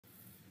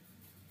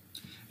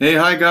Hey,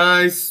 hi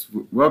guys,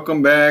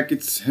 welcome back.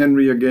 It's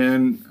Henry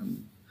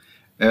again.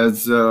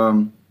 As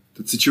the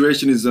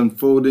situation is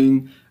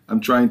unfolding, I'm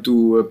trying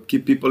to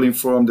keep people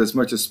informed as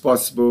much as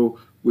possible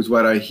with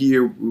what I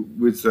hear,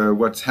 with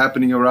what's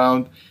happening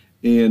around.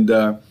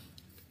 And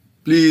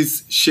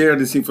please share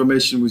this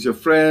information with your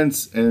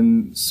friends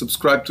and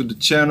subscribe to the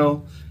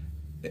channel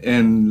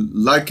and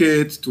like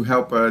it to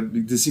help.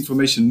 This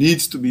information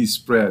needs to be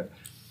spread.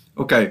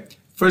 Okay,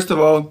 first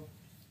of all,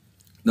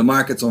 the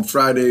markets on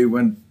Friday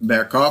went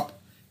back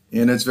up,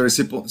 and it's very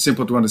simple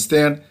to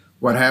understand.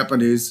 What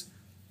happened is,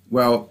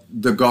 well,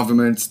 the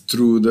governments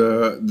through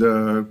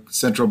the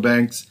central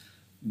banks,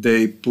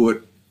 they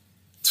put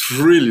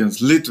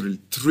trillions, literally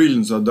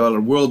trillions of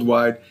dollars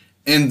worldwide,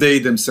 and they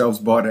themselves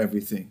bought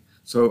everything.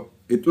 So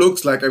it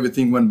looks like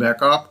everything went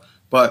back up,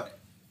 but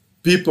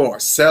people are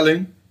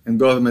selling and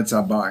governments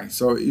are buying.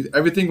 So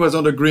everything was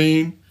on the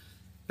green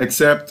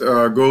except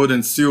gold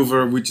and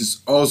silver, which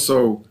is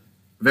also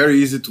very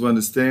easy to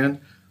understand.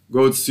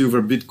 Gold,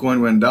 silver,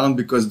 Bitcoin went down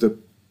because the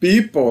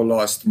people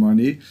lost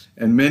money,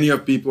 and many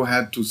of people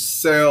had to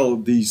sell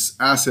these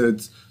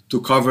assets to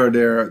cover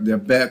their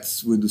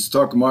bets with the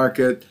stock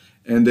market,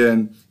 and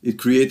then it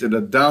created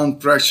a down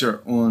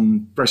pressure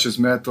on precious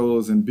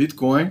metals and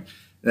Bitcoin.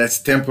 That's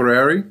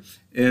temporary,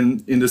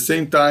 and in the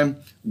same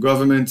time,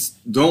 governments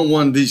don't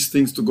want these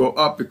things to go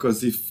up,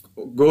 because if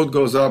gold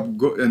goes up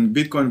and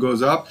Bitcoin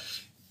goes up,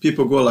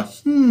 people go like,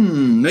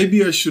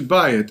 maybe I should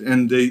buy it,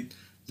 and they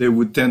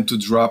would tend to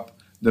drop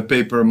the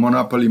paper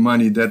monopoly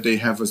money that they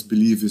have us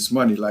believe is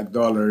money, like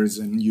dollars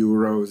and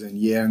euros and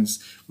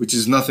yens, which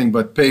is nothing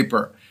but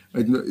paper.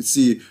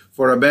 See,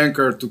 for a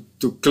banker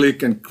to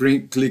click and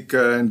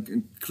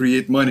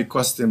create money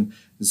costs them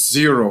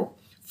zero.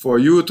 For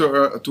you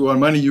to earn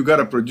money, you got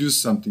to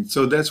produce something.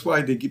 So that's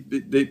why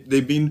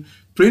they've been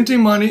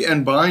printing money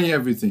and buying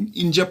everything.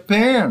 In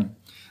Japan,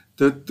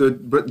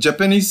 the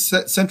Japanese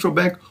central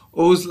bank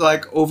owes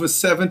like over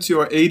 70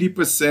 or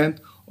 80%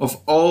 of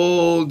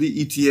all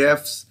the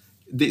ETFs.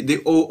 They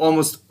owe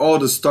almost all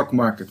the stock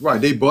market. Why?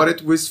 They bought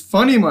it with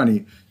funny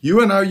money.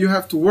 You and I, you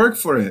have to work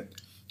for it.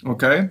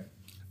 Okay?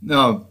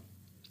 Now,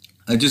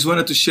 I just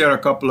wanted to share a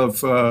couple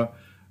of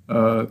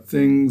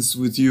things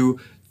with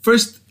you.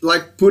 First,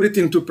 like, put it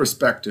into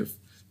perspective.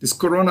 This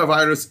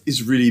coronavirus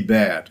is really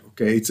bad.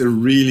 Okay? It's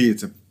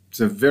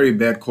a very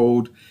bad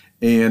cold,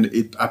 and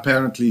it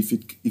apparently,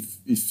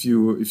 if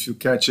you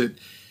catch it,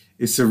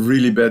 it's a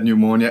really bad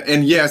pneumonia.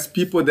 And yes,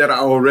 people that are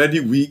already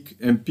weak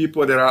and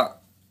people that are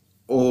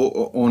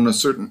on a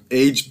certain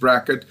age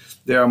bracket,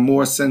 they are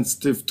more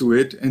sensitive to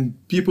it, and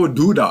people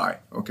do die,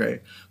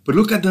 okay? But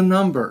look at the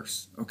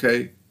numbers,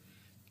 okay?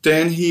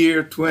 10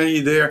 here,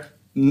 20 there.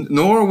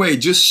 Norway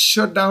just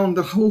shut down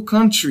the whole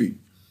country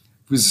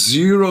with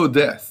 0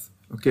 death,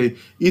 okay?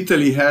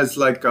 Italy has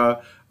like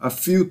a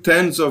few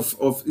tens of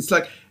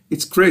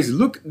it's crazy.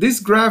 Look, this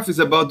graph is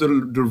about the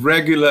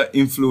regular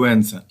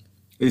influenza.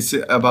 It's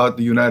about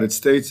the United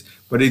States,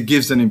 but it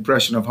gives an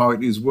impression of how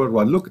it is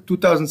worldwide. Look,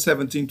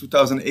 2017,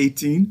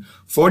 2018,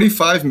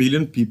 45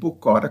 million people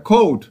caught a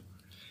cold.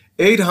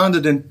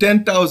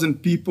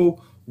 810,000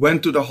 people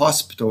went to the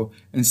hospital,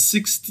 and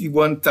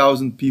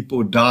 61,000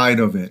 people died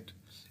of it.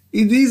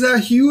 These are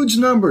huge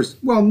numbers.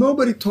 Well,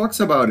 nobody talks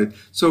about it.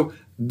 So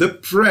the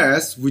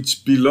press,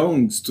 which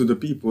belongs to the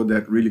people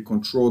that really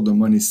control the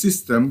money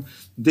system,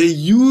 they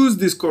use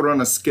this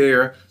corona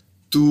scare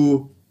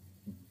to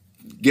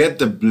get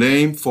the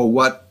blame for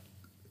what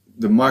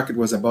the market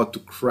was about to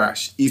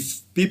crash.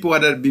 If people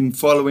had been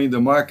following the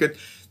market,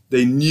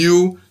 they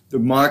knew the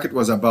market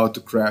was about to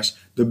crash.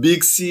 The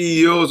big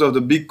CEOs of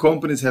the big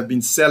companies have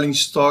been selling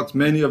stocks.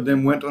 Many of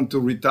them went on to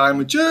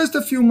retirement just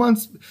a few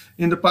months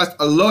in the past.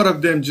 A lot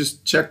of them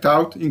just checked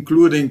out,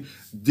 including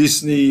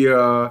Disney.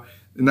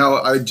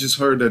 Now I just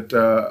heard that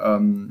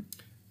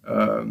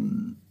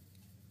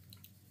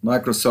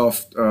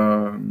Microsoft,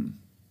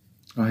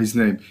 his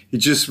name, he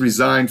just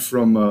resigned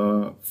from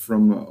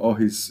all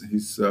his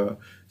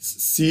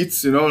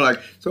seats, you know, like,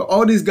 so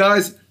all these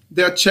guys,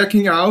 they're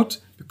checking out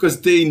because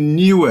they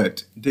knew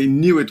it. They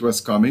knew it was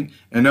coming,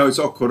 and now it's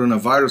all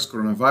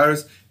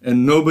coronavirus,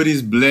 and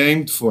nobody's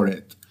blamed for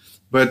it.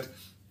 But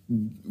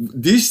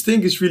this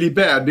thing is really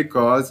bad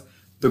because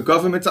the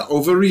governments are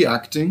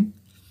overreacting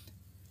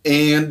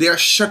and they're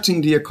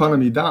shutting the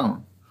economy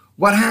down.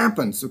 What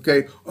happens?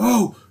 Okay,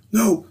 oh,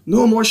 no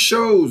more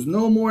shows,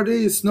 no more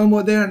this, no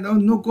more there,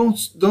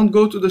 don't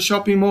go to the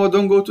shopping mall,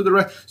 don't go to the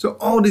restaurant. So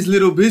all these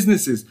little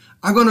businesses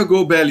are gonna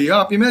go belly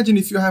up. Imagine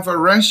if you have a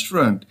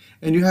restaurant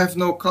and you have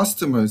no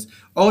customers.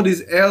 All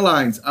these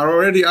airlines are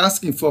already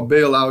asking for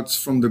bailouts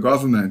from the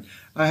government.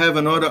 I have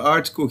another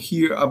article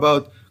here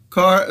about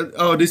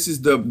this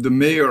is the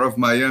mayor of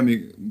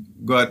Miami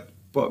got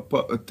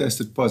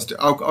tested positive.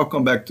 I'll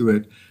come back to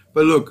it.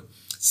 But look,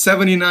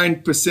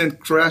 79%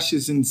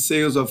 crashes in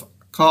sales of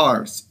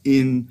cars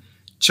in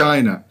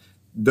China.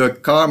 The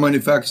car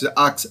manufacturer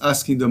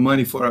asking the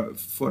money from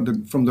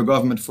the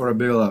government for a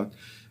bailout.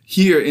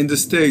 Here in the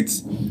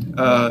States,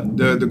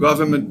 the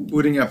government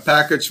putting a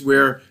package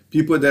where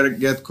people that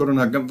get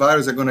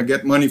coronavirus are going to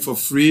get money for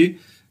free,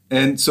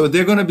 And so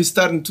they're going to be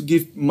starting to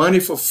give money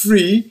for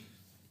free,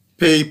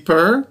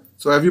 paper.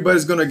 So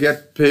everybody's going to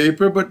get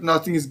paper, but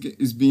nothing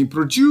is being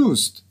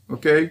produced,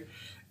 okay?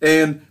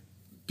 And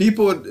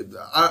people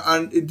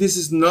this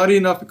is not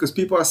enough because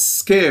people are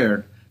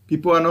scared.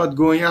 People are not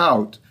going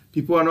out.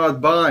 People are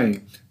not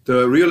buying.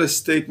 The real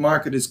estate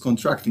market is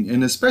contracting,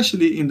 and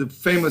especially in the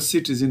famous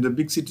cities, in the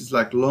big cities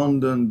like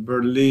London,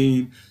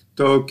 Berlin,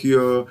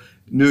 Tokyo,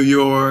 New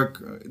York,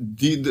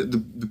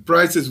 the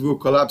prices will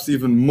collapse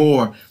even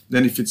more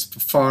than if it's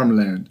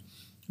farmland,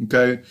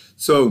 okay?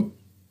 So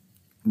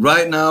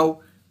right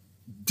now,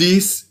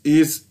 this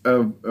is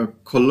a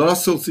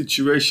colossal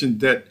situation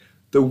that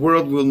the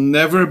world will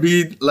never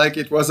be like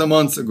it was a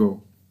month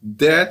ago.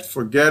 That,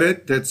 forget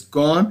it, that's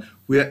gone.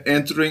 We are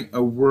entering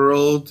a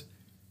world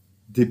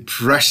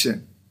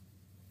depression.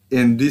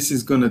 And this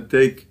is going to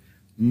take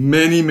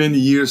many, many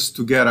years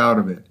to get out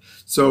of it.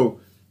 So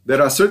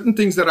there are certain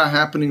things that are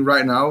happening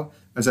right now.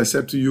 As I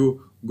said to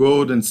you,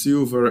 gold and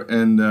silver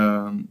and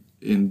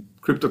in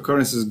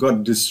cryptocurrencies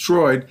got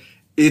destroyed.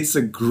 It's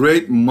a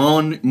great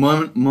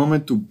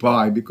moment to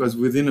buy, because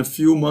within a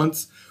few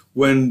months,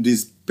 when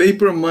this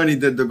paper money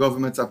that the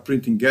governments are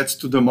printing gets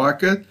to the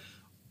market,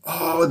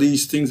 all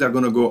these things are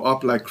going to go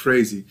up like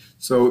crazy.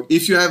 So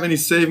if you have any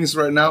savings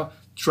right now,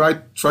 try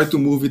to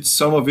move it,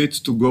 some of it,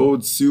 to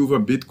gold, silver,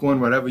 Bitcoin,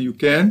 whatever you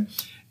can,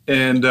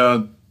 and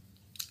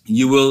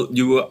you will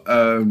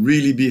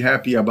really be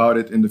happy about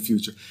it in the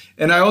future.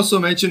 And I also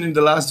mentioned in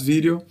the last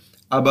video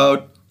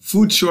about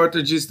food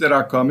shortages that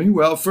are coming.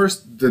 Well,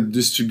 first, the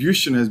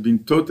distribution has been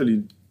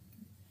totally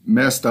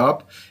messed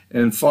up,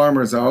 and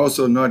farmers are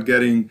also not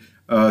getting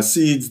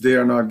seeds. They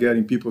are not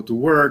getting people to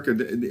work.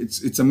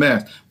 It's a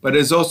mess. But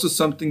there's also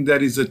something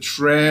that is a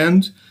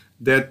trend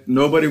that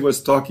nobody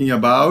was talking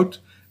about,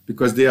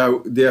 because they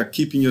are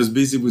keeping us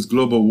busy with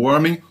global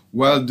warming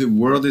while the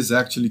world is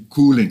actually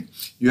cooling.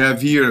 You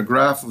have here a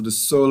graph of the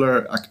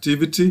solar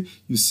activity.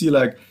 You see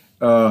like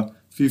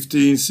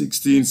 15,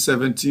 16,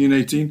 17,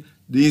 18.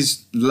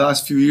 These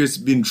last few years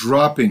been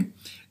dropping.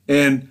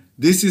 And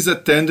this is a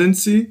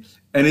tendency,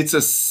 and it's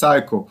a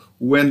cycle.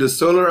 When the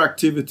solar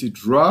activity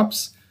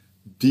drops,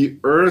 the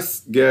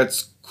Earth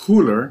gets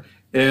cooler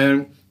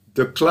and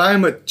the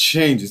climate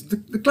changes.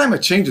 The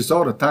climate changes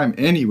all the time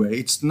anyway.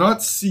 It's not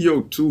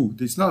CO2,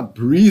 it's not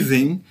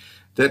breathing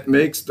that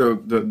makes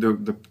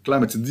the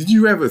climate. Did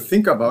you ever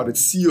think about it?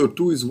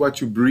 CO2 is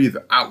what you breathe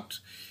out.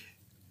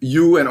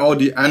 You and all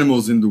the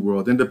animals in the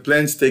world. And the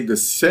plants take the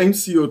same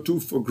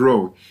CO2 for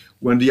growth.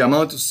 When the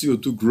amount of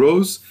CO2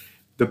 grows,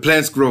 the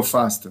plants grow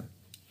faster.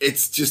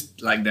 It's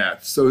just like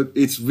that. So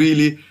it's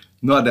really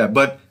not that.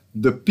 But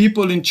the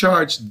people in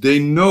charge, they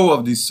know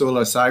of these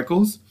solar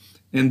cycles,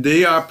 and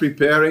they are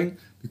preparing,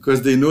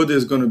 because they know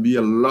there's going to be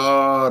a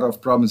lot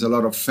of problems, a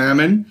lot of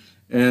famine,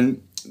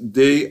 and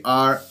they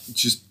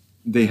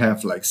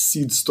have like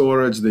seed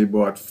storage. They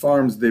bought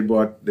farms. They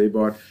bought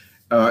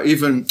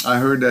even I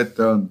heard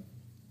that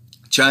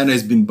China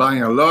has been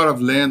buying a lot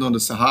of land on the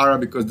Sahara,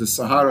 because the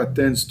Sahara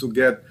tends to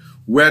get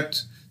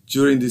wet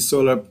during the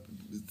solar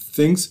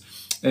things,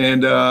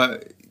 and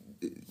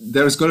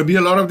there's going to be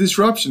a lot of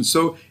disruption.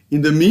 So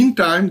in the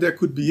meantime, there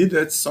could be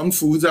that some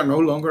foods are no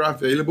longer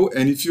available,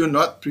 and if you're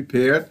not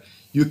prepared,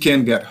 you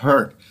can get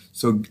hurt.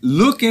 So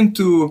look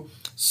into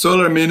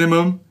solar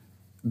minimum,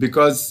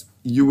 because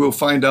you will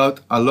find out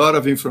a lot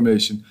of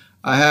information.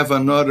 I have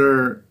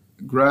another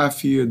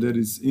graph here that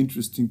is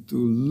interesting to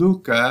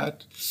look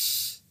at.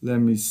 Let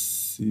me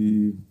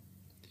see.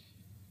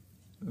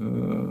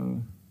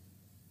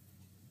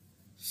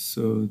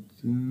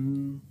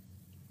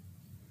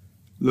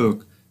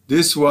 Look,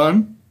 this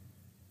one,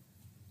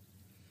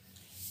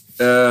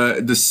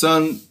 the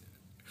sun,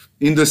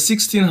 in the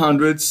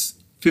 1600s,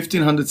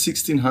 1500s,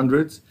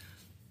 1600s,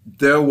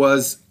 there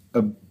was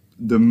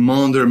the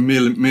Maunder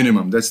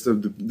minimum. That's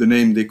the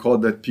name they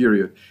called that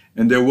period.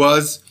 And there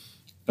was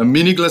a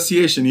mini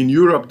glaciation. In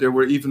Europe, there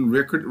were even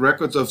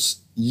records of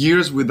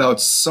years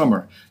without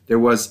summer. There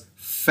was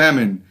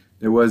famine.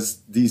 There was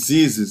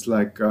diseases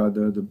like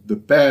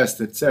the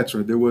pest,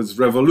 etc. There was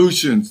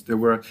revolutions. There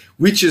were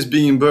witches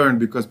being burned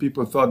because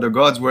people thought the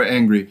gods were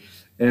angry.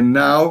 And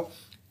now,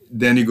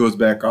 then it goes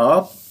back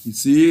up. You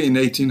see, in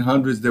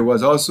 1800s, there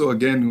was also,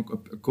 again,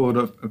 a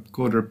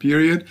quarter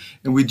period.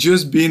 And we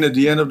just been at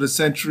the end of the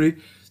century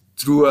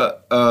through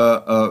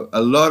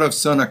a lot of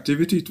sun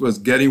activity. It was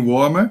getting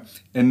warmer,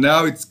 and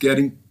now it's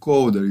getting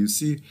colder, you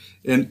see.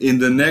 And in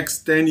the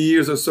next 10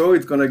 years or so,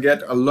 it's going to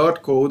get a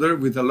lot colder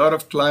with a lot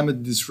of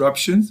climate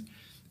disruptions.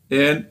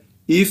 And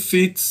if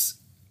it's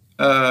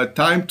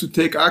time to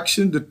take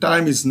action, the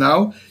time is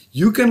now.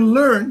 You can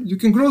learn, you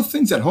can grow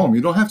things at home.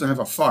 You don't have to have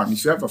a farm.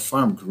 If you have a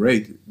farm,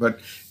 great. But,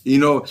 you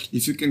know,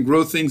 if you can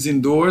grow things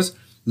indoors,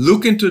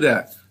 look into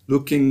that.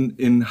 Look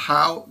in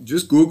how,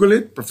 just Google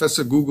it.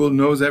 Professor Google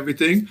knows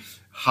everything.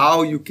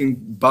 How you can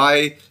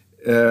buy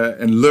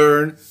and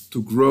learn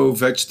to grow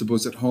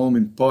vegetables at home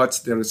in pots.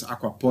 There is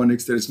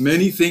aquaponics. There's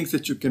many things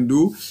that you can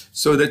do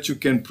so that you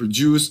can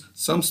produce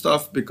some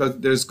stuff, because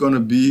there's going to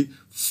be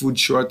food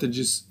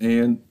shortages,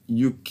 and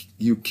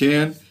you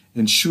can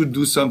and should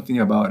do something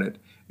about it.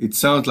 It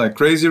sounds like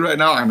crazy right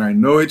now, and I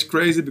know it's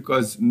crazy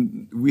because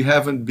we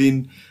haven't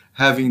been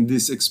having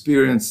this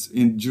experience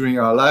during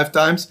our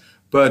lifetimes,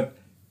 but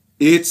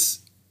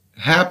it's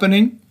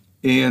happening.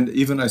 And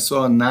even I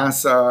saw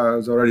NASA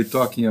was already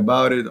talking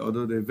about it,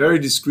 although they're very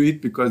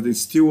discreet because they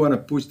still want to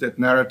push that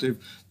narrative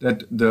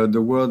that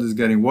the world is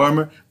getting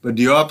warmer, but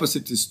the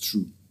opposite is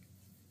true.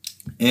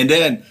 And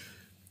then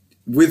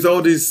with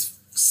all this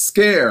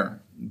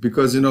scare,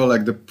 because, you know,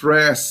 like the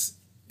press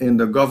and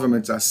the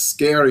governments are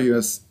scaring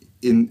us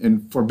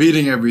in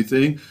forbidding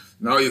everything.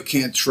 Now you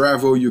can't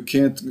travel, you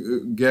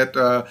can't get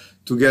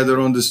together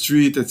on the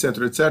street,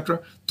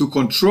 etc., to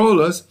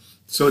control us,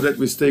 so that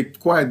we stay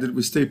quiet, that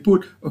we stay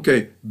put.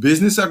 Okay,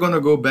 business are going to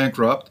go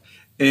bankrupt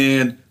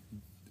and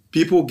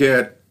people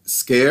get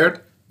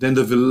scared, then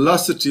the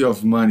velocity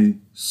of money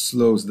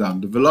slows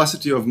down. The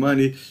velocity of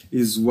money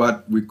is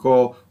what we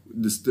call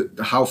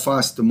how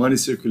fast the money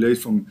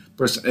circulates from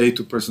person A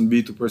to person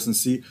B to person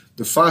C.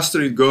 The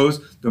faster it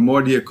goes, the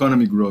more the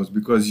economy grows,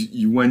 because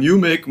when you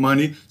make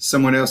money,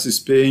 someone else is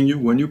paying you.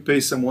 When you pay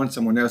someone,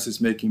 someone else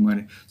is making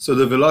money. So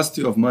the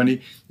velocity of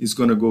money is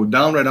going to go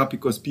down right now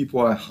because people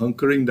are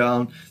hunkering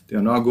down.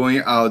 They're not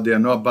going out. They're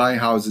not buying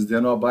houses.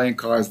 They're not buying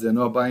cars. They're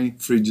not buying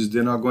fridges.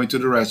 They're not going to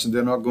the restaurant.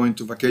 They're not going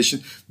to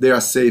vacation. They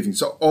are saving.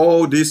 So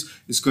all this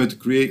is going to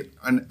create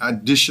an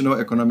additional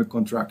economic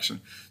contraction.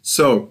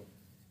 So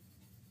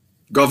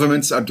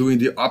governments are doing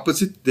the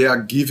opposite. They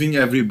are giving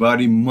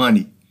everybody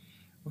money,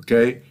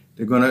 okay?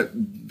 They're going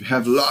to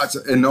have lots,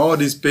 and all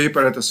this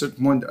paper at a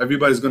certain point,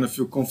 everybody's going to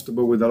feel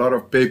comfortable with a lot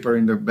of paper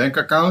in their bank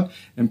account,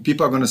 and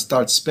people are going to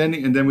start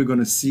spending, and then we're going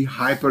to see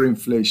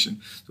hyperinflation.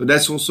 So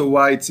that's also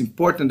why it's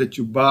important that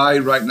you buy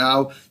right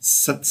now,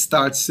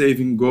 start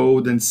saving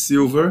gold and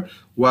silver,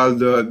 while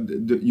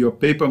your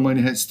paper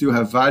money still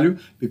have value,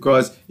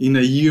 because in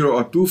a year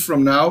or two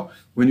from now,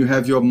 when you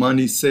have your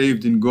money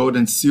saved in gold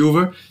and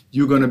silver,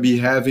 you're going to be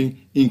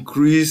having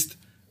increased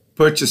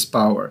purchase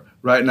power.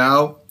 Right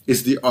now,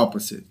 it's the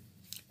opposite.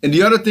 And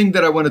the other thing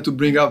that I wanted to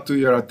bring out to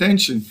your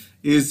attention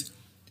is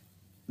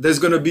there's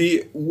going to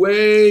be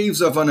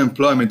waves of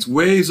unemployment,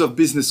 waves of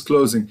business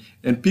closing,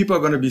 and people are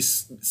going to be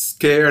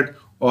scared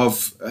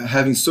of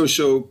having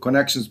social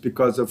connections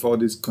because of all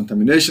these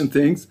contamination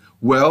things.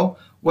 Well,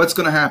 what's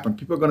going to happen?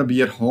 People are going to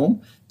be at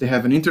home, they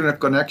have an internet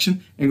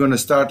connection, and going to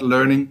start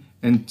learning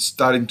and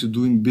starting to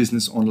doing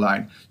business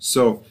online.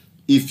 So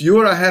if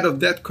you're ahead of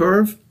that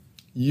curve,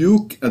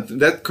 you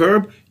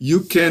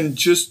can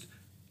just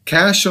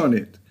cash on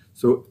it.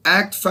 So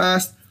act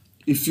fast.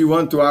 If you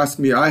want to ask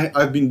me,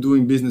 I've been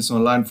doing business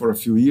online for a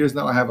few years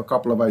now. I have a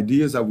couple of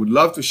ideas. I would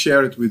love to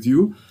share it with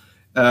you.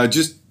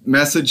 Just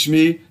message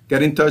me,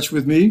 get in touch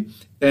with me,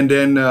 and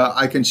then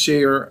I can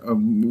share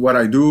what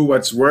I do,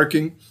 what's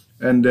working,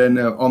 and then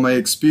all my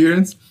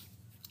experience,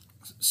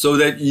 so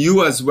that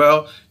you as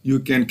well, you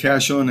can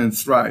cash on and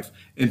thrive.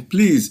 And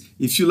please,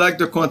 if you like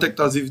the content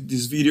of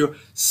this video,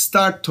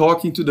 start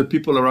talking to the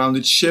people around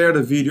it, share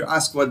the video,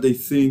 ask what they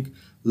think,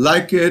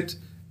 like it,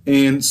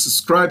 and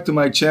subscribe to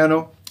my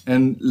channel,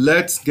 and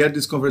let's get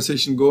this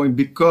conversation going,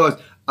 because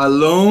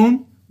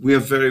alone we are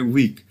very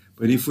weak.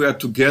 But if we are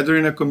together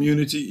in a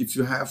community, if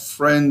you have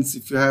friends,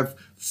 if you have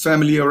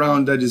family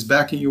around that is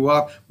backing you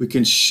up, we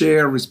can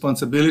share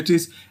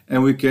responsibilities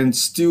and we can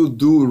still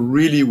do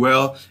really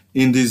well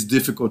in these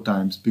difficult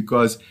times,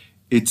 because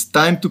it's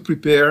time to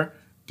prepare,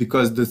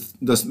 because the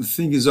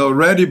thing is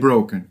already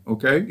broken,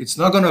 okay? It's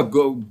not gonna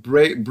go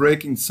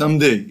breaking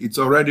someday, it's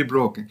already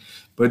broken.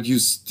 But you're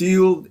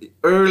still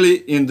early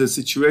in the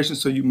situation,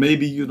 so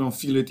maybe you don't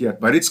feel it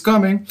yet, but it's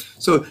coming.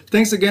 So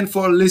thanks again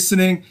for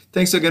listening.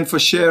 Thanks again for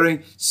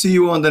sharing. See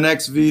you on the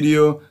next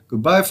video.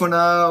 Goodbye for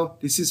now.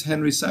 This is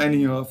Henry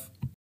signing off.